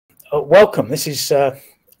Welcome. This is a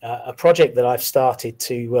project that I've started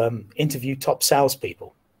to interview top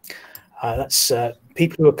salespeople. That's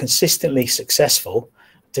people who are consistently successful,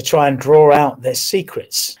 to try and draw out their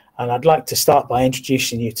secrets. And I'd like to start by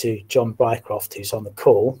introducing you to John Bycroft, who's on the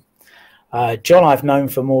call. John I've known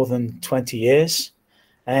for more than 20 years.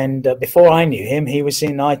 And before I knew him, he was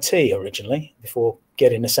in IT originally, before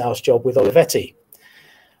getting a sales job with Olivetti.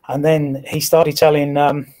 And then he started selling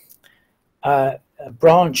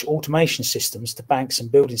branch automation systems to banks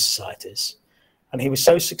and building societies. And he was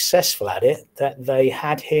so successful at it that they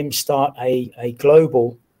had him start a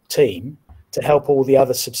global team to help all the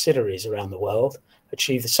other subsidiaries around the world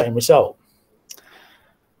achieve the same result.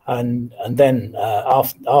 And then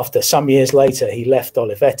after some years later, he left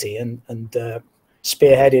Olivetti and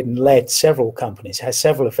spearheaded and led several companies, has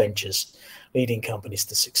several ventures leading companies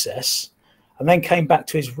to success, and then came back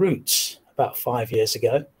to his roots about 5 years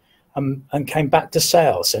ago and came back to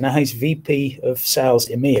sales. So now he's VP of Sales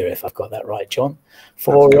EMEA, if I've got that right, John,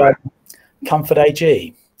 for Comfort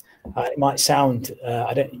AG. It might sound,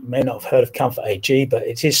 you may not have heard of Comfort AG, but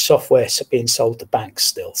it is software being sold to banks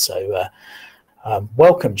still. So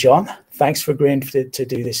welcome, John. Thanks for agreeing to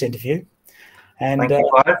do this interview. And thank you,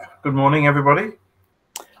 Clive. Good morning, everybody.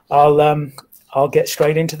 I'll get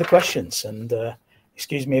straight into the questions, and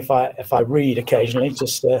excuse me if I read occasionally,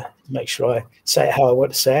 just to make sure I say it how I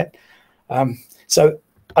want to say it. So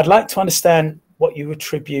I'd like to understand what you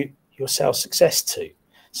attribute your sales success to.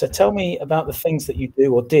 So tell me about the things that you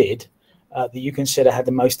do or did that you consider had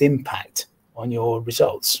the most impact on your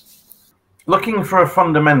results. Looking for a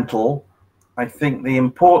fundamental, I think the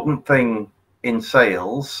important thing in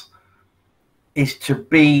sales is to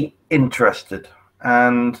be interested.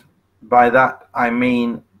 And by that, I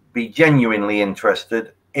mean be genuinely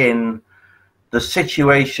interested in the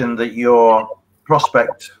situation that your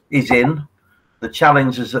prospect is in, the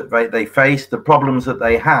challenges that they face, the problems that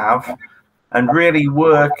they have, and really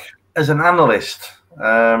work as an analyst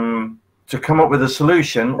to come up with a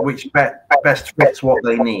solution which best fits what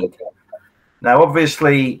they need. Now,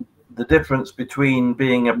 obviously, the difference between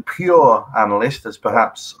being a pure analyst, as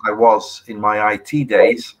perhaps I was in my IT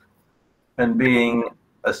days, and being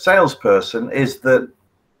a salesperson is that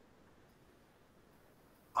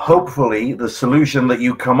hopefully the solution that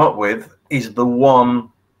you come up with is the one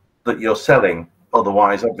that you're selling.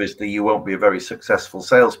 Otherwise, obviously, you won't be a very successful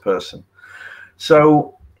salesperson.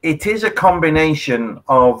 So it is a combination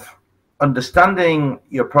of understanding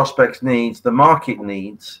your prospect's needs, the market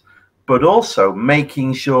needs, but also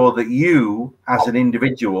making sure that you as an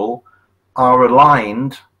individual are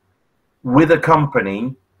aligned with a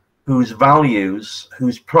company whose values,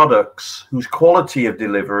 whose products, whose quality of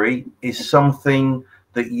delivery is something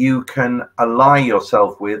that you can ally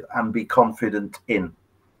yourself with and be confident in.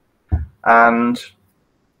 And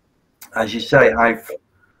as you say, I've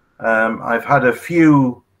had a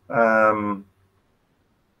few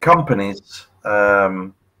companies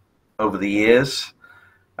over the years,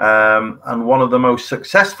 and one of the most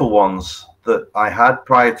successful ones that I had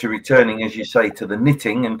prior to returning, as you say, to the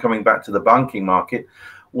knitting and coming back to the banking market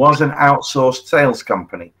was an outsourced sales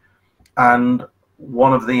company. And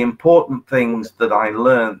one of the important things that I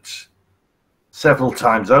learned several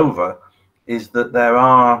times over is that there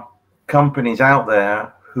are companies out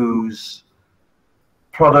there whose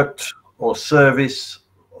product or service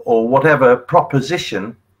or whatever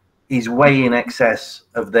proposition is way in excess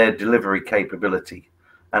of their delivery capability.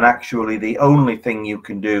 And actually the only thing you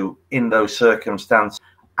can do in those circumstances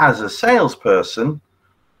as a salesperson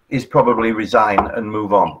is probably resign and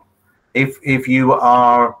move on. If you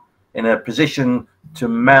are in a position to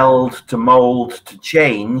meld, to mold, to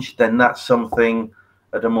change, then that's something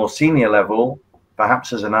at a more senior level,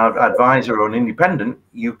 perhaps as an advisor or an independent,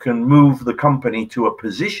 you can move the company to a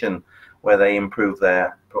position where they improve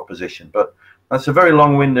their proposition. But that's a very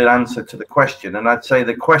long-winded answer to the question. And I'd say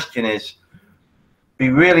the question is, be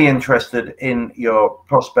really interested in your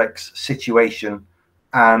prospect's situation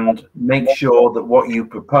and make sure that what you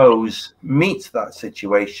propose meets that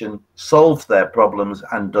situation, solves their problems,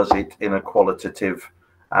 and does it in a qualitative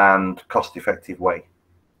and cost-effective way.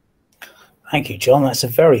 Thank you, John. That's a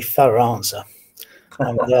very thorough answer.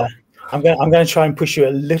 And I'm going to try and push you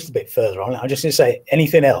a little bit further on. I'm just going to say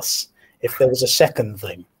anything else. If there was a second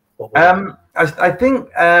thing, I think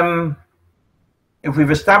if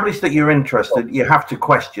we've established that you're interested, you have to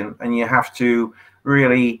question and you have to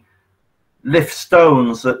really lift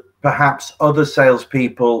stones that perhaps other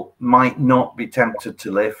salespeople might not be tempted to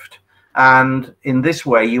lift. And in this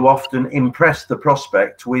way, you often impress the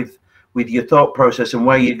prospect with your thought process and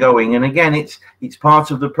where you're going. And again, it's part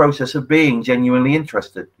of the process of being genuinely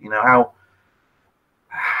interested. You know,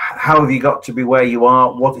 how how have you got to be where you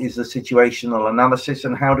are? What is the situational analysis,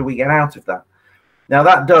 and how do we get out of that? Now,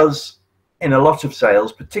 that does, in a lot of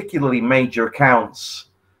sales, particularly major accounts,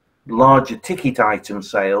 larger ticket item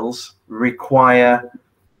sales, require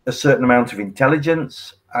a certain amount of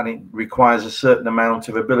intelligence, and it requires a certain amount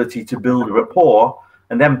of ability to build rapport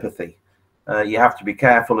and empathy. You have to be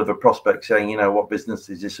careful of a prospect saying, you know, what business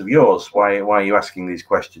is this of yours? Why are you asking these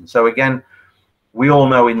questions? So again, we all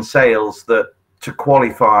know in sales that to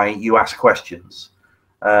qualify, you ask questions,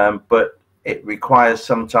 but it requires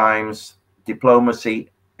sometimes diplomacy,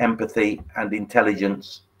 empathy, and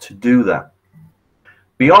intelligence to do that.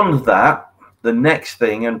 Beyond that, the next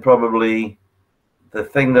thing, and probably the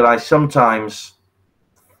thing that I sometimes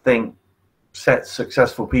think sets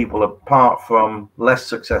successful people apart from less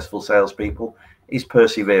successful salespeople, is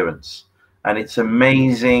perseverance. And it's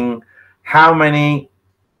amazing how many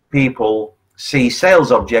people see sales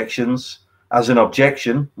objections as an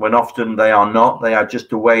objection, when often they are not. They are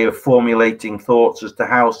just a way of formulating thoughts as to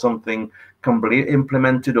how something can be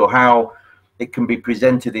implemented or how it can be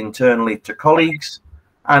presented internally to colleagues.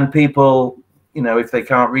 And people, you know, if they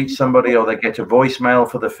can't reach somebody or they get a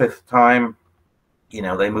voicemail for the 5th time, you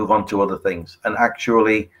know, they move on to other things. And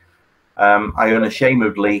actually, I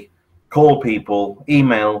unashamedly call people,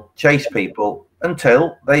 email, chase people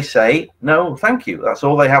until they say, no, thank you. That's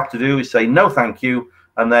all they have to do, is say, no, thank you,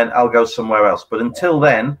 and then I'll go somewhere else. But until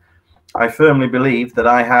then, I firmly believe that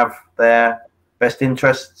I have their best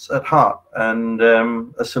interests at heart, and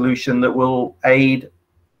a solution that will aid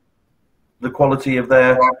the quality of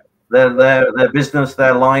their business,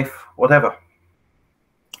 their life, whatever.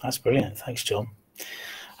 That's brilliant. Thanks, John.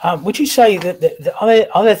 Would you say that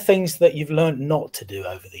are there things that you've learned not to do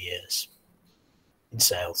over the years in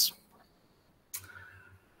sales?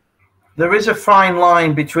 There is a fine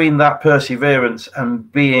line between that perseverance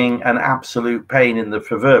and being an absolute pain in the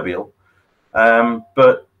proverbial.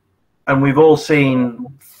 And we've all seen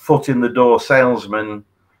foot in the door salesmen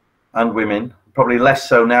and women, probably less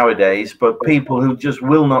so nowadays, but people who just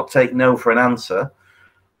will not take no for an answer.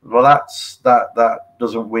 Well, that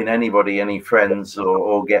doesn't win anybody any friends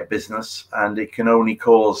or get business, and it can only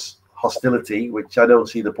cause hostility, which I don't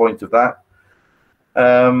see the point of that.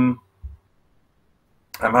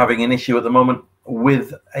 I'm having an issue at the moment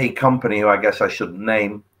with a company who I guess I shouldn't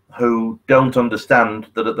name, who don't understand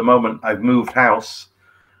that at the moment I've moved house,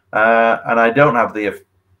 and I don't have the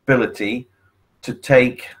ability to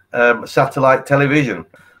take satellite television.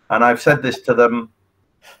 And I've said this to them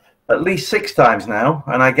at least 6 times now,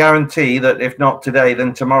 and I guarantee that if not today,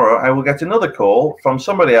 then tomorrow I will get another call from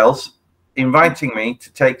somebody else inviting me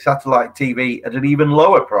to take satellite TV at an even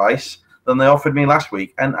lower price than they offered me last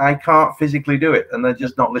week, and I can't physically do it, and they're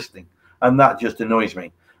just not listening, and that just annoys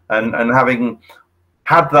me. And having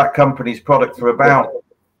had that company's product for about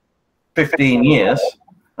 15 years,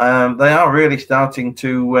 they are really starting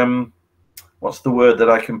to what's the word that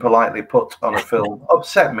I can politely put on a film?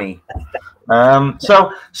 Upset me.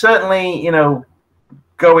 So certainly, you know,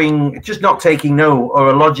 just not taking no,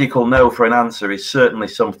 or a logical no for an answer, is certainly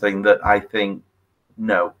something that I think,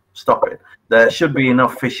 no, stop it. There should be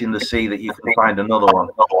enough fish in the sea that you can find another one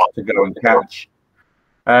to go and catch.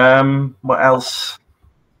 What else?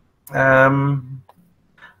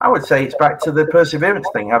 I would say it's back to the perseverance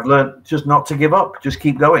thing. I've learned just not to give up, just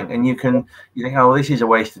keep going. And you think, oh, this is a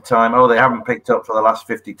waste of time. Oh, they haven't picked up for the last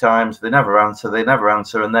 50 times. They never answer.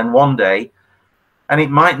 And then one day, and it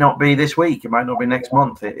might not be this week, it might not be next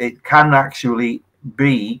month. It can actually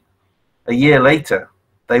be a year later.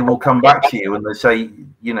 They will come back to you and they say,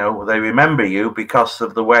 you know, they remember you because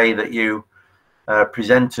of the way that you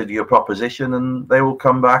presented your proposition, and they will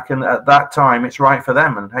come back, and at that time it's right for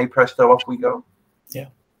them, and hey presto, off we go. Yeah,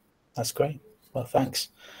 that's great. Well, thanks.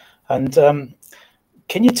 And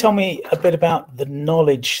can you tell me a bit about the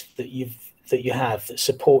knowledge that you have that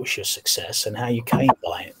supports your success and how you came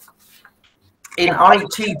by it? In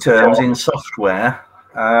IT terms, in software,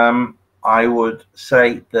 I would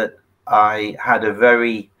say that I had a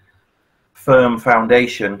very firm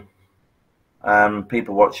foundation.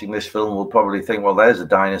 People watching this film will probably think, well, there's a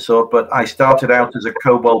dinosaur, but I started out as a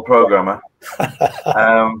Cobolt programmer,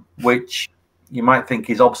 which you might think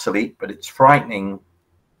is obsolete, but it's frightening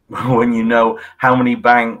when you know how many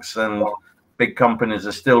banks and big companies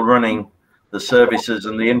are still running the services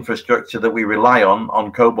and the infrastructure that we rely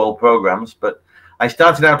on Cobolt programs. But I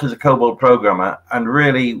started out as a Cobolt programmer, and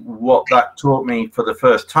really what that taught me for the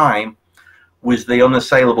first time was the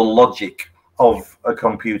unassailable logic of a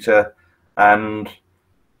computer, and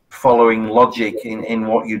following logic in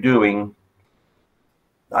what you're doing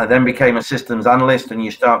I then became a systems analyst, and you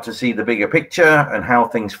start to see the bigger picture and how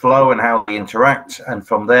things flow and how they interact. And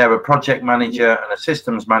from there, a project manager and a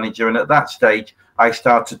systems manager. And at that stage, I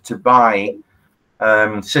started to buy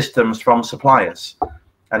systems from suppliers.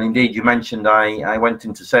 And indeed, you mentioned I went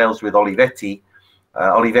into sales with Olivetti.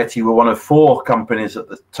 Olivetti were one of 4 companies at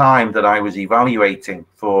the time that I was evaluating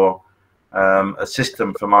for a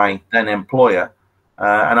system for my then employer.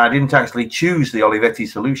 And I didn't actually choose the Olivetti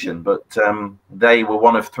solution, but they were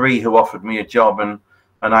one of 3 who offered me a job, and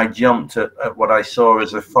I jumped at what I saw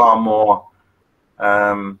as a far more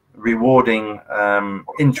rewarding,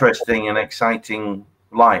 interesting and exciting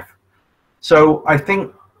life. So I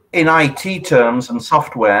think in IT terms and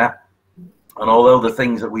software, and although the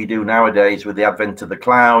things that we do nowadays with the advent of the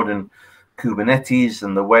cloud and Kubernetes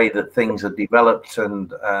and the way that things are developed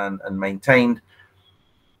and maintained,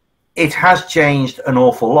 it has changed an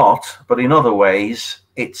awful lot, but in other ways,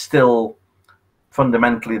 it's still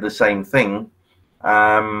fundamentally the same thing.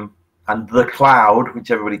 And the cloud,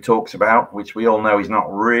 which everybody talks about, which we all know is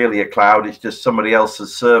not really a cloud, it's just somebody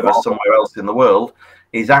else's server somewhere else in the world,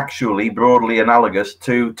 is actually broadly analogous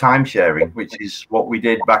to time sharing, which is what we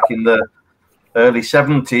did back in the early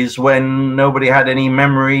 70s when nobody had any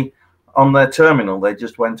memory on their terminal. They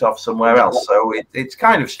just went off somewhere else. So it's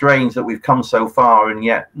kind of strange that we've come so far and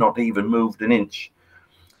yet not even moved an inch.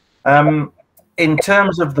 In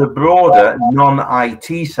terms of the broader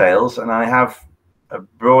non-IT sales, and I have a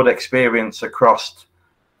broad experience across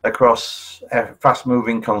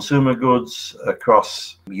fast-moving consumer goods,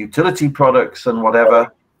 across utility products and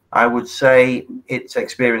whatever, I would say it's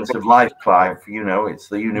experience of life, Clive. You know, it's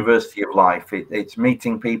the university of life. It's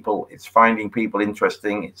meeting people, it's finding people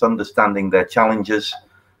interesting, it's understanding their challenges,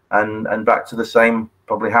 and back to the same,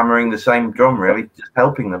 probably hammering the same drum, really, just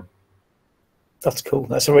helping them. That's cool.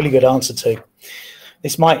 That's a really good answer too.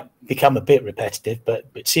 This might become a bit repetitive, but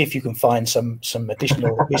see if you can find some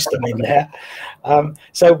additional wisdom in there.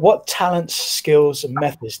 So what talents, skills and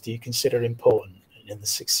methods do you consider important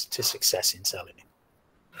to success in selling?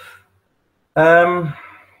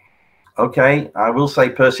 Okay, I will say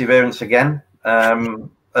perseverance again,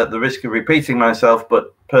 at the risk of repeating myself,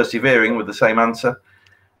 but persevering with the same answer.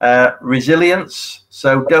 Resilience,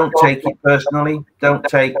 so don't take it personally. Don't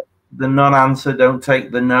take the non-answer, don't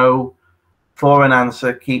take the no for an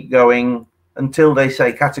answer. Keep going until they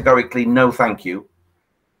say categorically no thank you.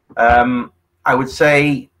 I would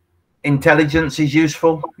say intelligence is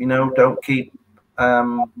useful. You know, don't keep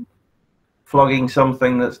flogging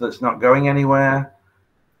something that's not going anywhere.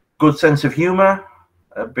 Good sense of humor,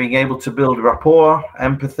 being able to build rapport,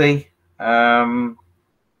 empathy.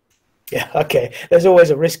 Yeah, okay. There's always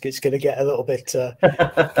a risk it's going to get a little bit.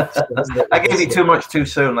 I gave you too much too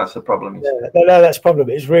soon. That's the problem. Yeah, no, that's the problem.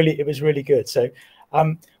 It was really good. So,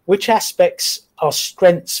 which aspects are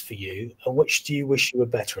strengths for you, and which do you wish you were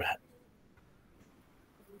better at?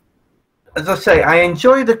 As I say, I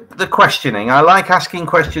enjoy the questioning. I like asking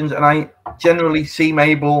questions, and I generally seem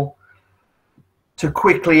able to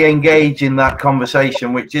quickly engage in that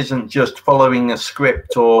conversation, which isn't just following a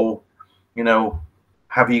script or, you know,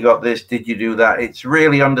 have you got this? Did you do that? It's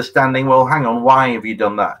really understanding, well, hang on, why have you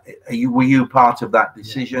done that? Were you part of that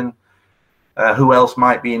decision? Who else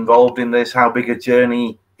might be involved in this? How big a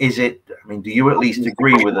journey is it? I mean, do you at least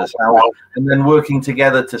agree with us? And then working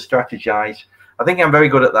together to strategize. I think I'm very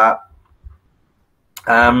good at that.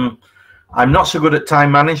 I'm not so good at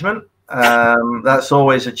time management. That's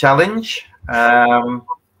always a challenge.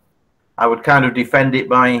 I would kind of defend it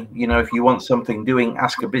by, you know, if you want something doing,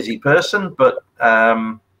 ask a busy person, but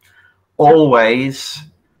always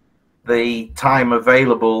the time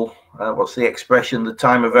available, what's the expression? The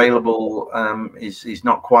time available is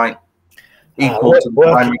not quite equal to the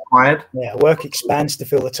time required. Yeah, work expands to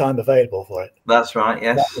fill the time available for it. That's right,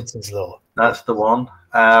 yes. Atkinson's law. That's the one.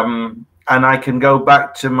 And I can go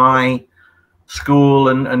back to my school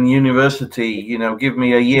and university, you know, give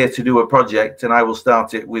me a year to do a project and I will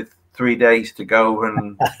start it with 3 days to go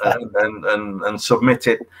and submit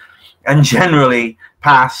it, and generally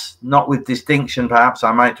pass, not with distinction. Perhaps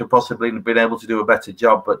I might have possibly been able to do a better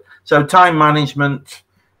job, but so time management,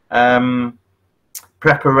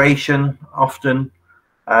 preparation often.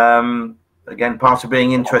 Again, part of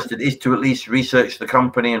being interested is to at least research the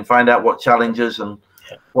company and find out what challenges and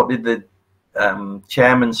what did the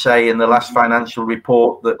chairman say in the last financial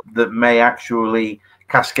report that may actually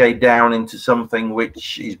cascade down into something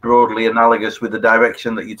which is broadly analogous with the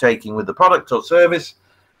direction that you're taking with the product or service.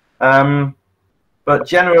 But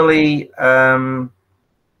generally,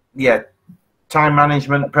 yeah, time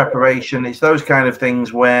management, preparation, it's those kind of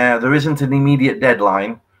things where there isn't an immediate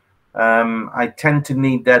deadline. I tend to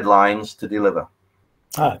need deadlines to deliver.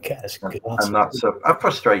 Oh, okay, that's a good answer. And that's a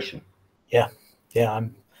frustration. Yeah, yeah,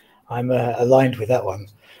 I'm aligned with that one.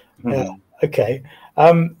 Mm-hmm. Okay.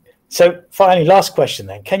 So finally, last question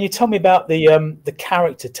then. Can you tell me about the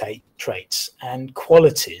character traits and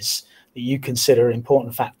qualities that you consider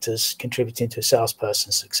important factors contributing to a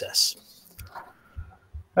salesperson's success?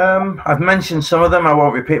 I've mentioned some of them. I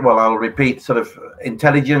won't repeat. Well, I'll repeat sort of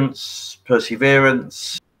intelligence,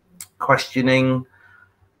 perseverance, questioning.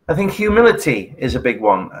 I think humility is a big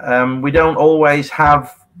one. We don't always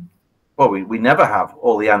have, well, we never have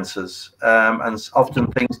all the answers, and often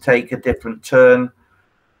things take a different turn.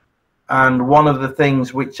 And one of the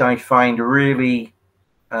things which I find really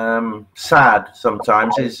sad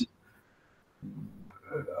sometimes is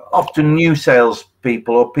often new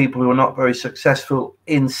salespeople or people who are not very successful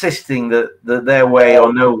insisting that their way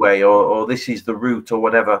or no way, or this is the route or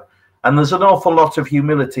whatever. And there's an awful lot of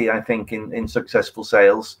humility, I think, in successful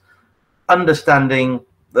sales, understanding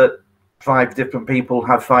that 5 different people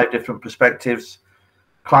have 5 different perspectives,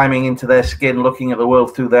 climbing into their skin, looking at the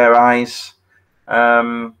world through their eyes.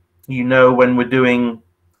 You know, when we're doing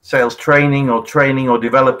sales training or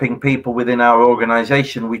developing people within our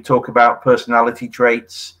organization, we talk about personality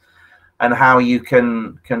traits and how you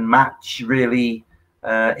can match really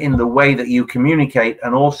in the way that you communicate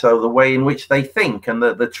and also the way in which they think and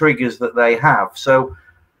the triggers that they have. So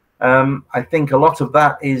I think a lot of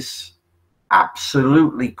that is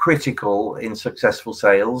absolutely critical in successful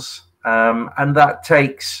sales, and that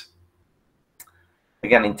takes,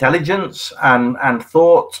 again, intelligence and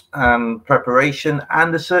thought and preparation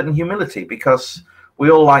and a certain humility, because we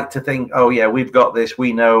all like to think, oh yeah, we've got this,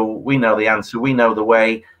 we know the answer, we know the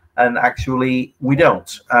way, and actually we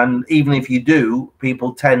don't. And even if you do,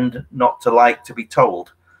 people tend not to like to be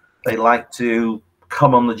told. They like to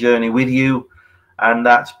come on the journey with you, and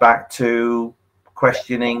that's back to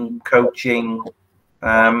questioning, coaching,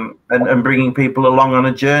 and bringing people along on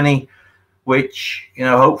a journey, which, you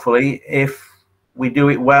know, hopefully if we do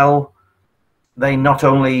it well, they not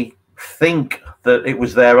only think that it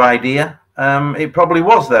was their idea, it probably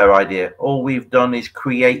was their idea. All we've done is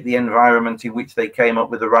create the environment in which they came up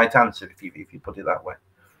with the right answer, if you put it that way.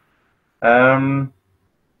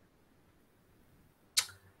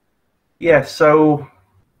 Yeah, so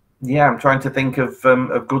yeah, I'm trying to think of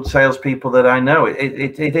good salespeople that I know.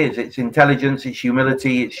 It's intelligence, it's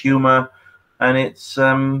humility, it's humor, and it's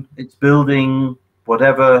building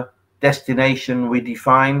whatever destination we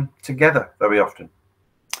define together very often.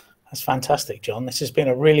 That's fantastic, John. This has been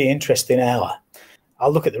a really interesting hour.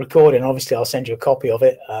 I'll look at the recording. Obviously, I'll send you a copy of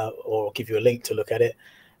it or give you a link to look at it.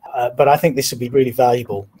 But I think this would be really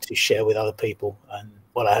valuable to share with other people. And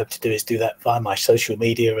what I hope to do is do that via my social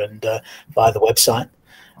media and via the website.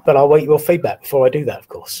 But I'll wait your feedback before I do that, of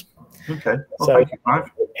course. Okay. Well, so thank you, Clive.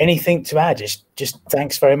 Anything to add? Just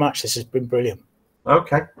thanks very much. This has been brilliant.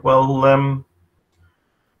 Okay. Well,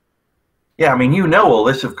 yeah, I mean, you know all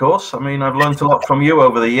this, of course. I mean, I've learned a lot from you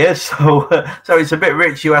over the years, so it's a bit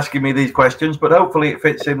rich you asking me these questions, but hopefully it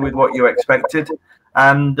fits in with what you expected.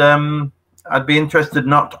 And I'd be interested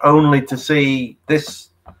not only to see this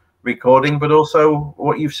recording, but also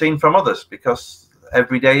what you've seen from others, because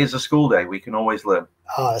every day is a school day. We can always learn.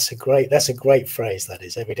 Oh, that's a great phrase. That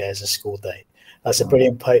is, every day is a school day. That's a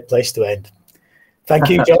brilliant place to end. Thank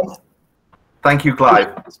you, John. Thank you,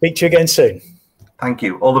 Clive. Speak to you again soon. Thank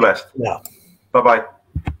you. All the best. Yeah. Bye-bye.